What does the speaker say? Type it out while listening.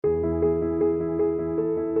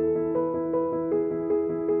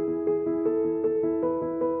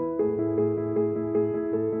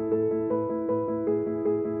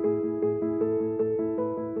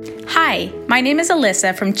Hi, my name is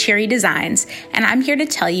Alyssa from Cheery Designs, and I'm here to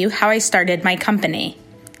tell you how I started my company.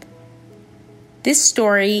 This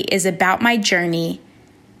story is about my journey,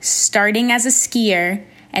 starting as a skier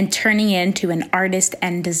and turning into an artist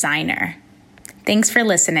and designer. Thanks for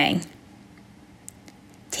listening.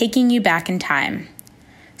 Taking you back in time.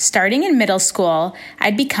 Starting in middle school,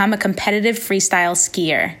 I'd become a competitive freestyle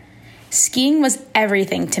skier. Skiing was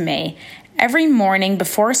everything to me. Every morning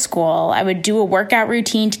before school, I would do a workout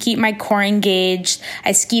routine to keep my core engaged.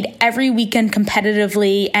 I skied every weekend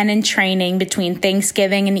competitively and in training between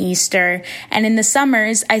Thanksgiving and Easter. And in the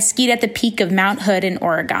summers, I skied at the peak of Mount Hood in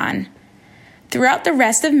Oregon. Throughout the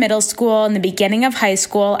rest of middle school and the beginning of high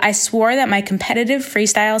school, I swore that my competitive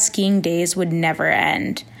freestyle skiing days would never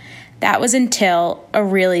end. That was until a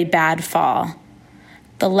really bad fall.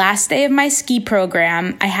 The last day of my ski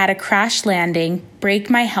program, I had a crash landing, break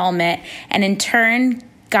my helmet, and in turn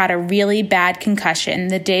got a really bad concussion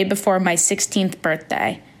the day before my 16th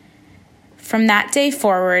birthday. From that day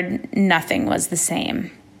forward, nothing was the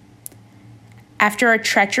same. After a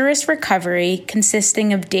treacherous recovery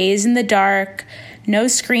consisting of days in the dark, no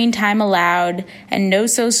screen time allowed, and no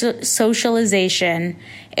socialization,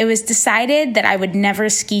 it was decided that I would never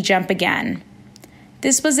ski jump again.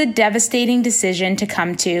 This was a devastating decision to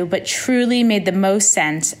come to, but truly made the most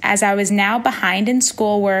sense as I was now behind in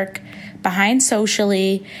schoolwork, behind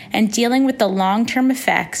socially, and dealing with the long-term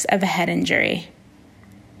effects of a head injury.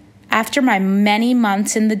 After my many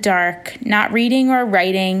months in the dark, not reading or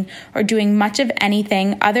writing or doing much of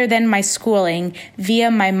anything other than my schooling via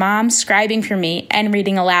my mom scribing for me and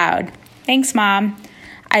reading aloud. Thanks, Mom.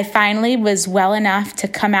 I finally was well enough to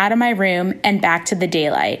come out of my room and back to the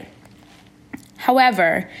daylight.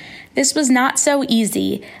 However, this was not so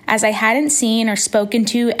easy as I hadn't seen or spoken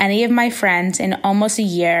to any of my friends in almost a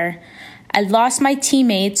year. I lost my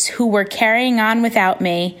teammates who were carrying on without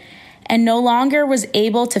me and no longer was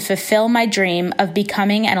able to fulfill my dream of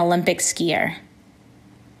becoming an Olympic skier.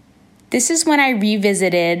 This is when I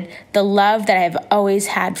revisited the love that I have always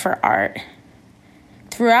had for art.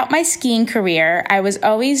 Throughout my skiing career, I was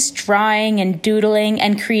always drawing and doodling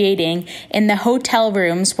and creating in the hotel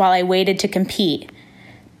rooms while I waited to compete.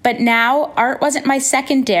 But now, art wasn't my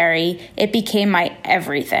secondary, it became my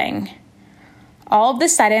everything. All of a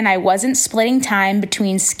sudden, I wasn't splitting time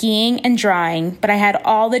between skiing and drawing, but I had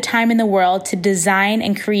all the time in the world to design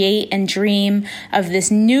and create and dream of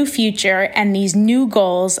this new future and these new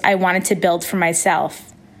goals I wanted to build for myself.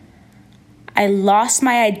 I lost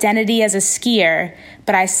my identity as a skier,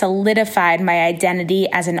 but I solidified my identity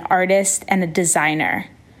as an artist and a designer.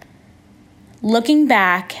 Looking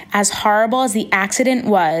back, as horrible as the accident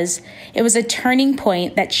was, it was a turning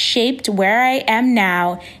point that shaped where I am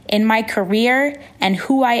now in my career and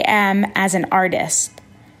who I am as an artist.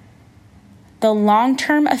 The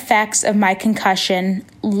long-term effects of my concussion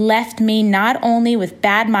left me not only with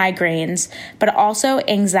bad migraines, but also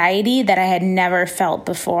anxiety that I had never felt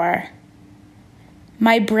before.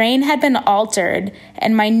 My brain had been altered,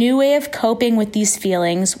 and my new way of coping with these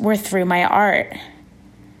feelings were through my art.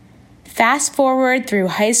 Fast forward through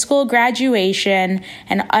high school graduation,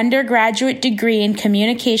 an undergraduate degree in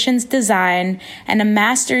communications design, and a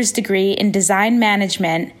master's degree in design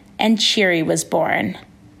management, and Cheery was born.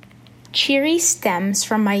 Cheery stems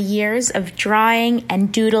from my years of drawing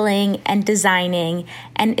and doodling and designing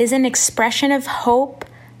and is an expression of hope,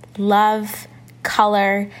 love,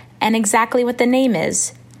 color, and exactly what the name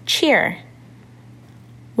is, cheer.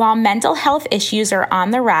 While mental health issues are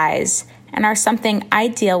on the rise and are something I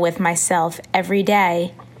deal with myself every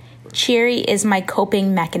day, Cheery is my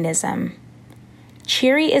coping mechanism.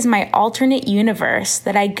 Cheery is my alternate universe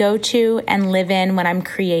that I go to and live in when I'm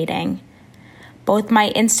creating. Both my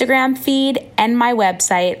Instagram feed and my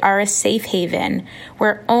website are a safe haven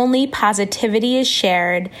where only positivity is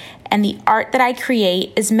shared, and the art that I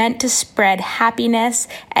create is meant to spread happiness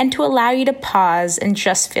and to allow you to pause and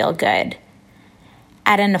just feel good.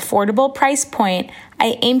 At an affordable price point,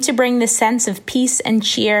 I aim to bring the sense of peace and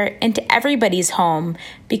cheer into everybody's home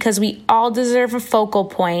because we all deserve a focal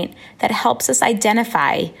point that helps us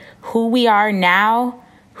identify who we are now,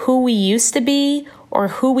 who we used to be, or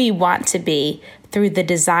who we want to be through the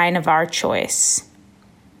design of our choice.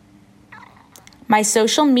 My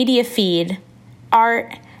social media feed,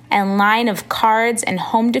 art, and line of cards and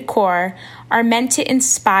home decor are meant to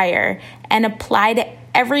inspire and apply to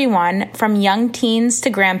everyone from young teens to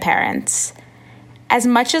grandparents. As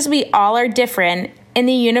much as we all are different, in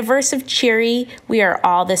the universe of Cheery, we are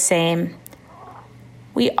all the same.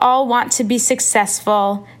 We all want to be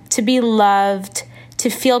successful, to be loved, to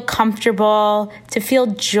feel comfortable, to feel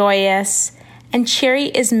joyous, And Cheery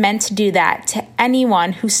is meant to do that to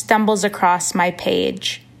anyone who stumbles across my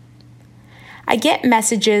page. I get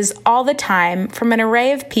messages all the time from an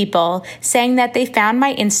array of people saying that they found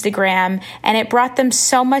my Instagram and it brought them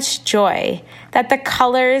so much joy, that the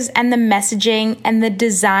colors and the messaging and the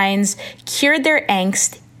designs cured their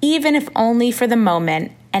angst, even if only for the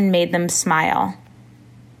moment, and made them smile.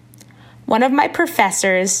 One of my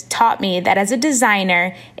professors taught me that as a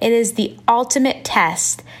designer, it is the ultimate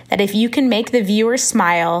test that if you can make the viewer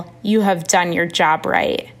smile, you have done your job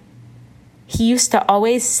right. He used to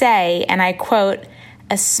always say, and I quote,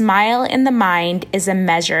 "A smile in the mind is a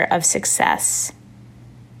measure of success."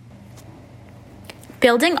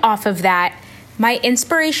 Building off of that, my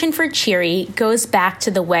inspiration for Cheery goes back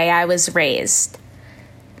to the way I was raised.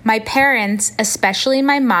 My parents, especially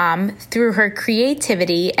my mom, through her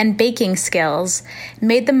creativity and baking skills,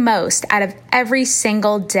 made the most out of every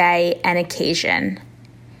single day and occasion.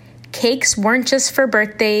 Cakes weren't just for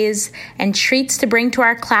birthdays, and treats to bring to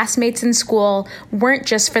our classmates in school weren't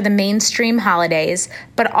just for the mainstream holidays,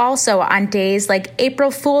 but also on days like April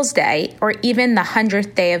Fool's Day or even the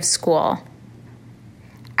 100th day of school.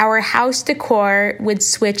 Our house decor would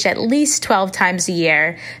switch at least 12 times a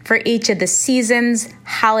year for each of the seasons,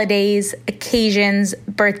 holidays, occasions,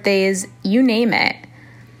 birthdays, you name it.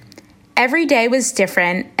 Every day was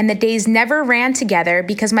different, and the days never ran together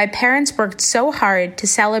because my parents worked so hard to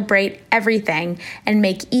celebrate everything and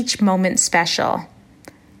make each moment special.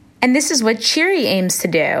 And this is what Cheery aims to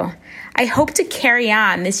do. I hope to carry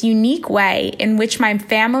on this unique way in which my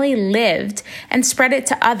family lived and spread it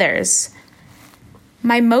to others.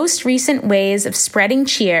 My most recent ways of spreading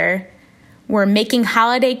cheer were making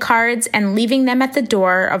holiday cards and leaving them at the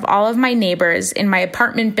door of all of my neighbors in my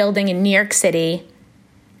apartment building in New York City,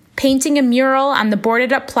 painting a mural on the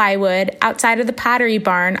boarded up plywood outside of the Pottery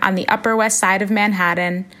Barn on the Upper West Side of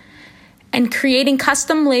Manhattan, and creating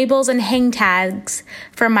custom labels and hang tags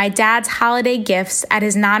for my dad's holiday gifts at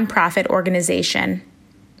his nonprofit organization.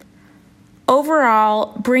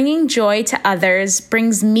 Overall, bringing joy to others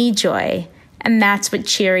brings me joy, and that's what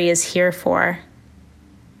Cheery is here for.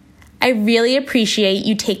 I really appreciate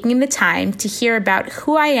you taking the time to hear about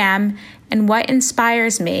who I am and what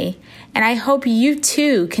inspires me, and I hope you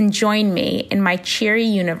too can join me in my Cheery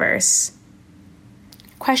universe.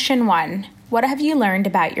 Question 1. What have you learned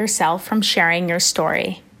about yourself from sharing your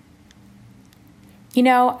story?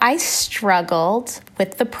 I struggled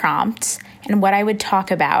with the prompts and what I would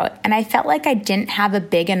talk about, and I felt like I didn't have a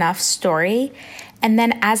big enough story. And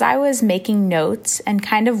then as I was making notes and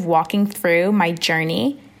kind of walking through my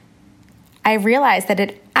journey, I realized that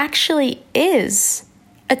it actually is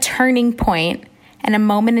a turning point and a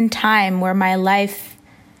moment in time where my life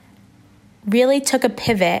really took a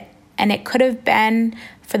pivot, and it could have been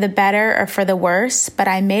for the better or for the worse, but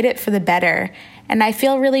I made it for the better. And I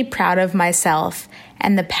feel really proud of myself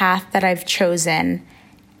and the path that I've chosen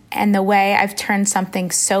and the way I've turned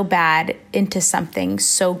something so bad into something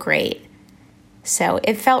so great. So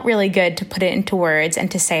it felt really good to put it into words and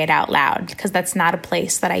to say it out loud, because that's not a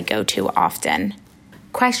place that I go to often.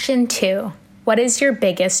 Question 2. What is your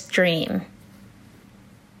biggest dream?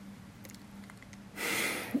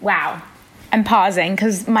 Wow. I'm pausing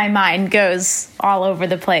because my mind goes all over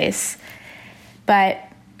the place. But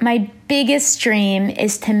my biggest dream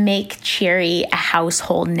is to make Cheery a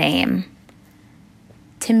household name.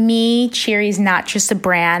 To me, Cheery's not just a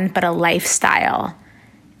brand, but a lifestyle.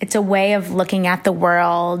 It's a way of looking at the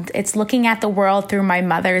world. It's looking at the world through my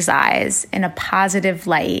mother's eyes in a positive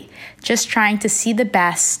light, just trying to see the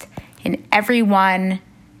best in everyone,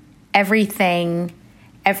 everything,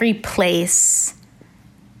 every place.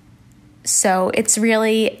 So it's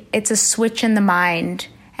a switch in the mind.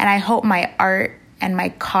 And I hope my art and my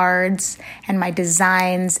cards and my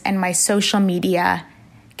designs and my social media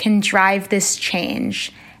can drive this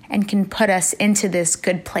change and can put us into this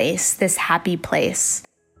good place, this happy place.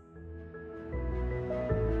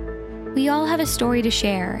 We all have a story to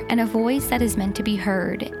share and a voice that is meant to be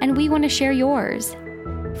heard, and we want to share yours.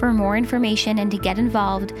 For more information and to get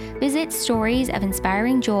involved, visit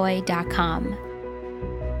storiesofinspiringjoy.com.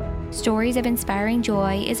 Stories of Inspiring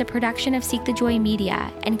Joy is a production of Seek the Joy Media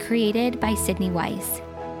and created by Sydney Weiss.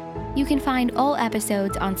 You can find all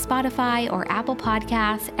episodes on Spotify or Apple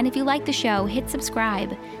Podcasts, and if you like the show, hit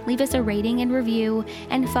subscribe, leave us a rating and review,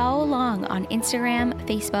 and follow along on Instagram,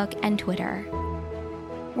 Facebook, and Twitter.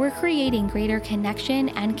 We're creating greater connection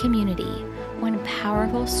and community, one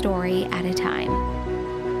powerful story at a time.